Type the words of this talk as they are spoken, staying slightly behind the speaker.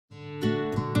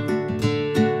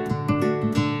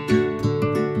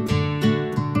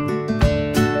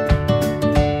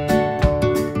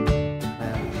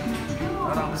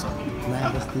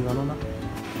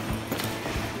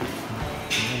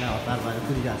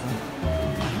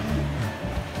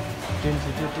Trên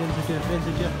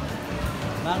chưa.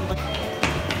 Đang bắt.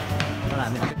 Nó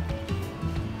làm này.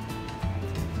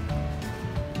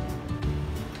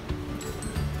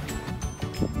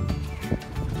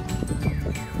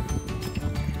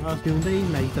 Tiếng đây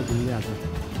này thật đúng là rồi.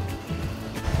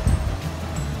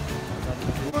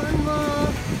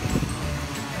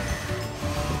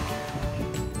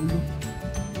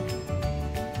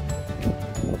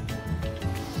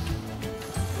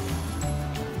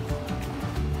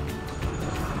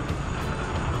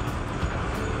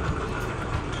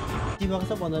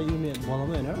 Box भन्दा यो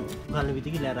बनाउनु हैन र उखाल्ने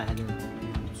बित्तिकै ल्याएर राखेको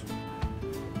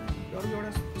अरु एउटा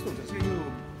यस्तो हुन्छ कि यो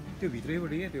त्यो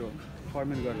भित्रैबाट के त्यो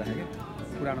फर्मेट गरेर राखेको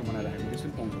पुरानो बनाएर राखेको त्यस्तो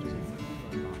पनि पाउँछ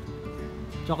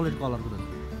चकलेट कलरको त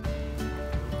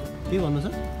के भन्नु छ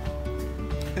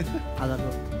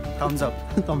आधारको Thums up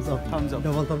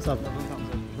double Thums up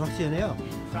रक्सी हैन यो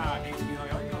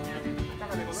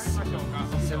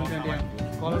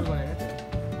कलर गरेको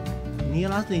निया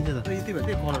लास्ट दिन्छ त यति भए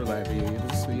त्यही कलर गरेको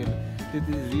यो त्यो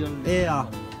रियल ए अँ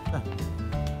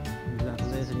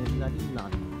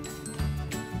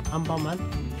आम्पामान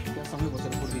सँगै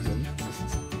बसेर पुर्दैछ नि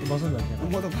बस्नु न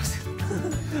म त बसेँ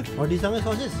हड्डीसँगै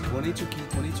ससेस भोलि चुकी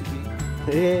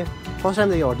ए फर्स्ट टाइम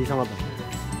देखेँ हड्डीसँग त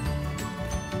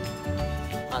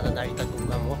आज नारिता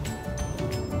घुमघाम हो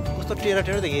कस्तो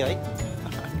टेढो देखेँ है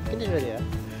किन टेढो देखेँ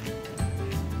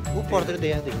ऊ पर्तिर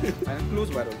देखेको थिएँ क्लोज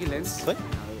भएर हो कि लेन्स है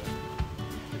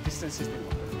डिस्टेन्स सिस्टम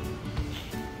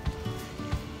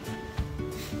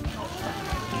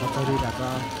कचौरी ढाका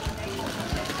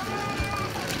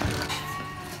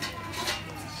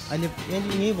अहिले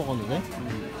यहीँ पकाउनु है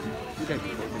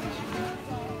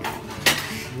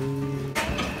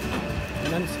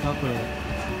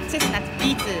Chestnut,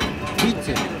 beets.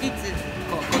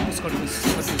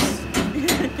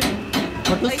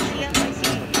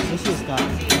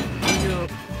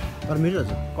 तर मिठो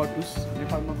छ कटुस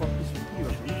नेपालमा कटुस के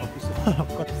भन्छ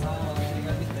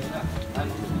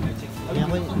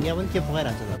यहाँ पनि के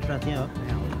पकाइरहेको छ पुरा त्यहाँ हो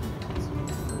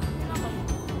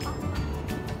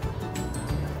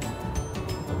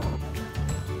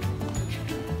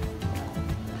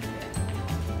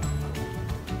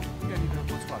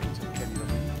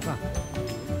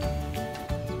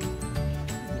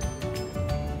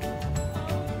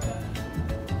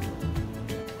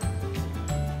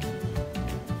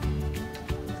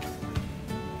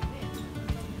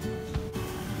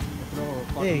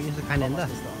ए यसो खाने नि त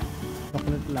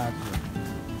चकलेट लाग्छ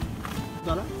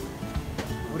तर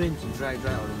ओरेन्ज ड्राई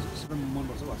ओरेन्ज सबै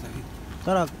मनपर्छ भन्छ कि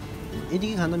तर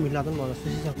यतिकै खाँदा मिठो लाग्दैन मलाई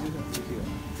सुसिसक्छ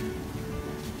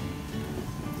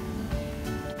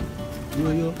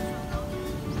यो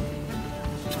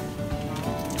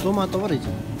टमाटो पो रहेछ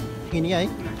किने है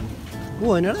ऊ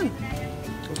होइन र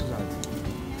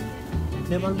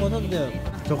नेपाल पाउँछ नि त्यो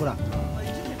चोक्रा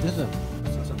त्यसो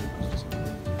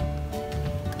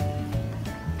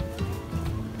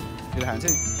त्यो खान्छ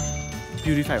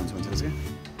प्युरिफाई हुन्छ भन्छ क्या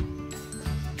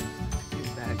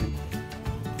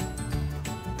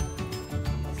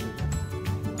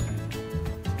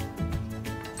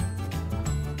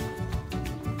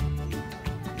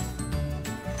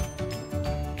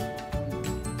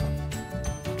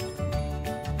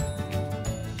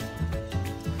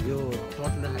यो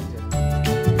टटले खान्छ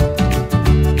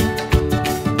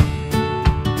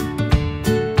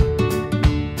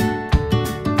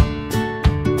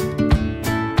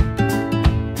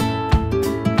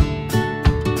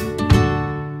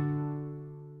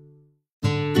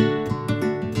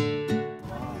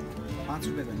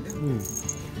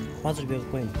 ₹5 को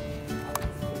coin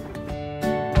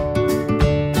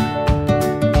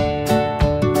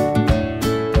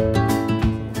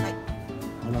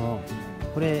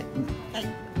これ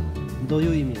どうい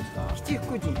う意味ですか？七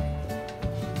福神、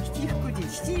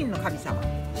七人の神様。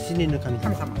七人の神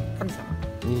様。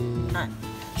はい。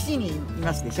7人い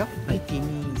ますでしょ。1、2、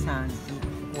3、4、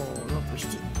5、6、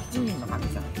7。7人の神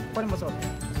様。これもそうで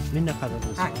す。みんな家族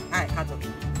ですか？はい、家族。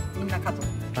みんな家族。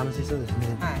楽しそうです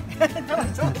ね。はい。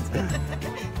そうです。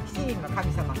7人の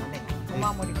神様がね、お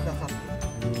守りくださって。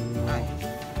はい。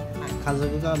家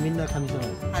族がみんな神様で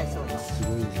す。はい、そうです。す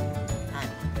ごいですね。はい。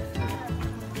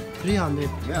300.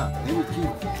 Yeah, very cheap.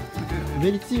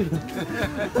 Very cheap.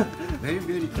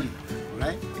 Very cheap,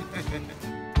 right?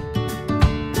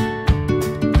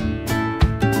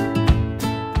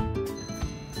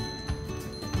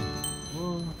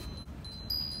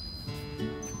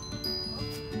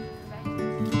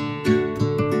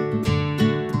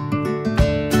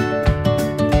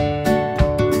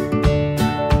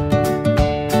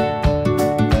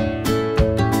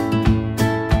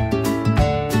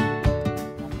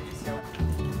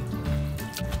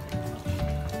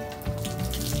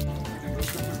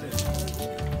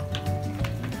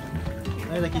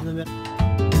 यता खिच्नु मेरो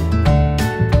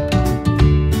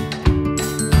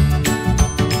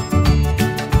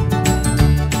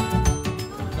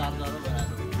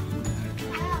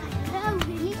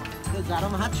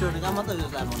जाडोमा हात छोड्ने काम मात्रै हो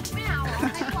जाडोमा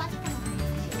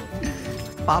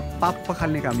पाप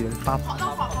पखाल्ने काम यो पाप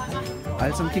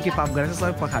अहिलेसम्म के पाप गरेर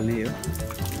सबै पखाल्ने हो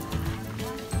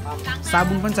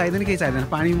साबुन पनि चाहिँदैन केही चाहिँदैन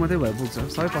पानी मात्रै भए पुग्छ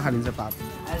सबै पखालिन्छ पाप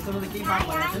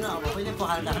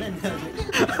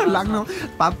लाग्नु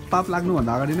पाप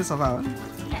लाग्नुभन्दा अगाडि नै सफा हो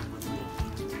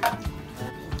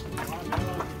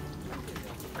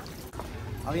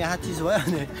अब यहाँ चिज भयो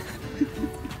भने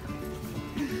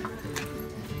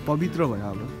पवित्र भयो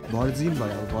अब भर्जिन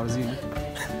भयो अब भर्जिन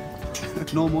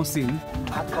नो मोर सिन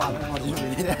हातको हालत मर्जिन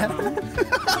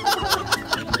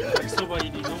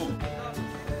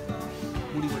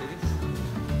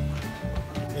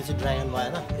यो चाहिँ ड्रागन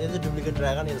भएन यो चाहिँ डुप्लिकेट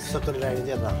ड्रागन यो सक्कर ड्रागन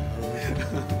चाहिँ यता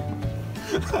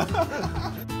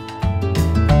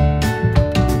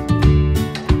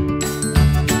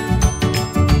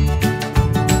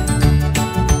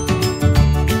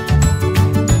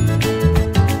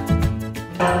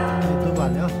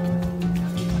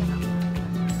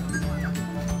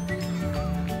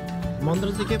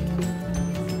मन्त्र चाहिँ के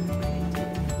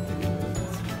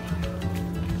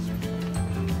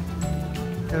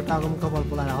एउटा कपाल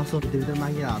पोलाएर हँसाउनु त्यो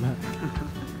मागिहाल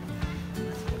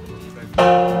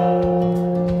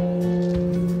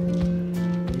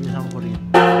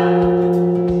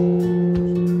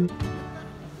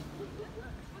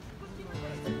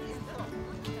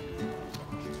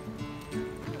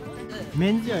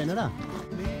मेन चाहिँ होइन र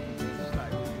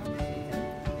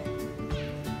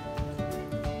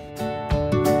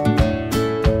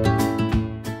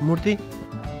मूर्ति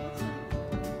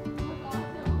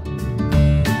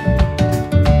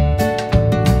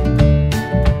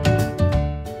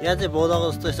यहाँ चाहिँ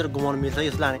बौद्धको जस्तो यसरी घुमाउनु मिल्छ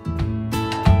यसो लाने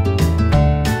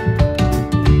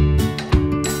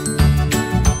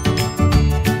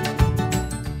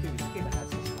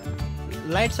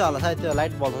लाइट छ होला सायद त्यो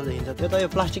लाइट बल्छ देखिन्छ त्यो त यो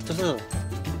प्लास्टिक जस्तो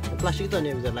छ प्लास्टिक त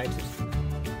नि भित्र लाइट छ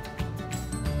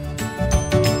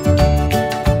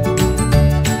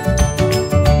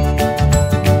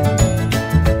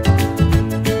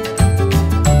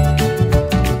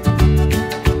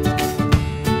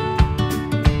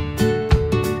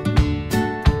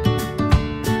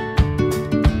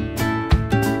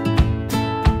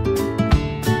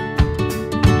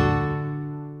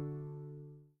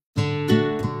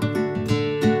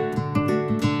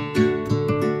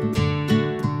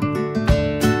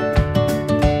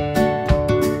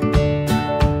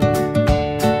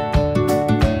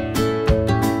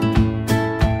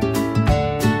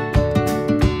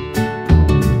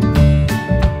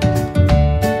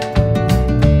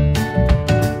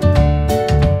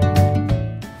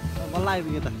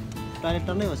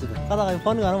डाइरेक्टर नै होस् कता गयो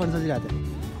फोन गरौँ भन्ने सोचिरहेको थिएँ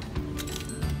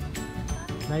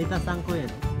नारिता साङको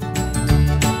हेर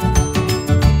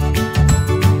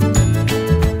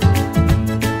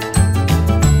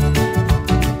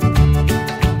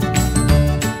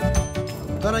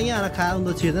तर यहाँ आएर खाएर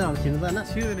उनीहरू छिर्दैन होला छिर्नु त होइन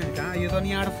छिर्दैन कहाँ यो त नि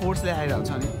यहाँबाट फोर्सले आएर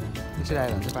हुन्छ नि त्यसरी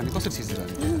आएर हुन्छ पानी कसरी छिर्छ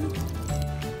अनि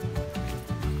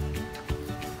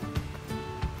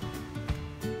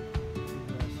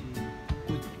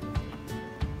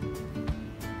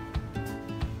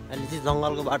अहिले चाहिँ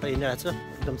जङ्गलको बाटो हिँडिरहेको छु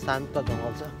एकदम शान्त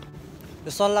जङ्गल छ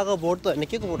यो सल्लाहको बोट त होइन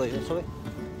के को बोट हो यो सबै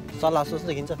सल्लाह जस्तो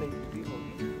देखिन्छ फेरि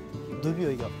दुबी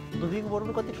हो यो दुबीको बोट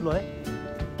पनि कति ठुलो है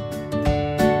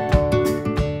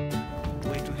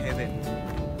वे टु हेभेन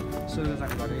स्वर्ग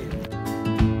जाने बाटो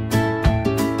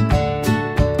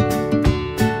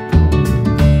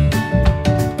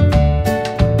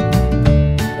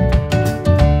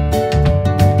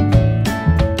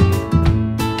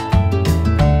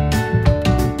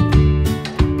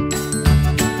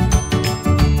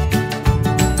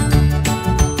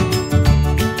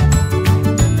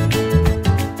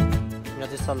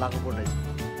सल्लाहको बोट रहेछ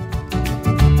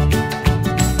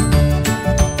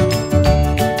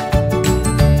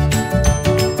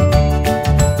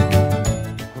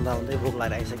हुँदा हुँदै भोक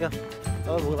लागेर आइसक्यो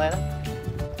अब भोक लागेर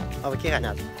अब के खाने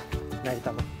आज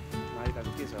नारितामा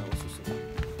नारिताको के छ अब सुसु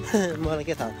मलाई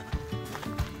के थाहा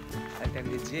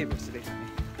अहिले जे भेट्छ त्यही खाने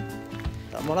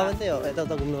मलाई पनि त्यही हो यता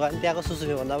उता घुम्नु गयो भने त्यहाँको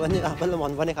सुसुले भन्दा पनि आफूलाई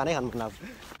मनपर्ने खानै खानु पर्ने अब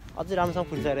अझै राम्रोसँग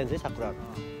फुलिसकेर हुन्छ है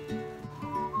साकुराहरू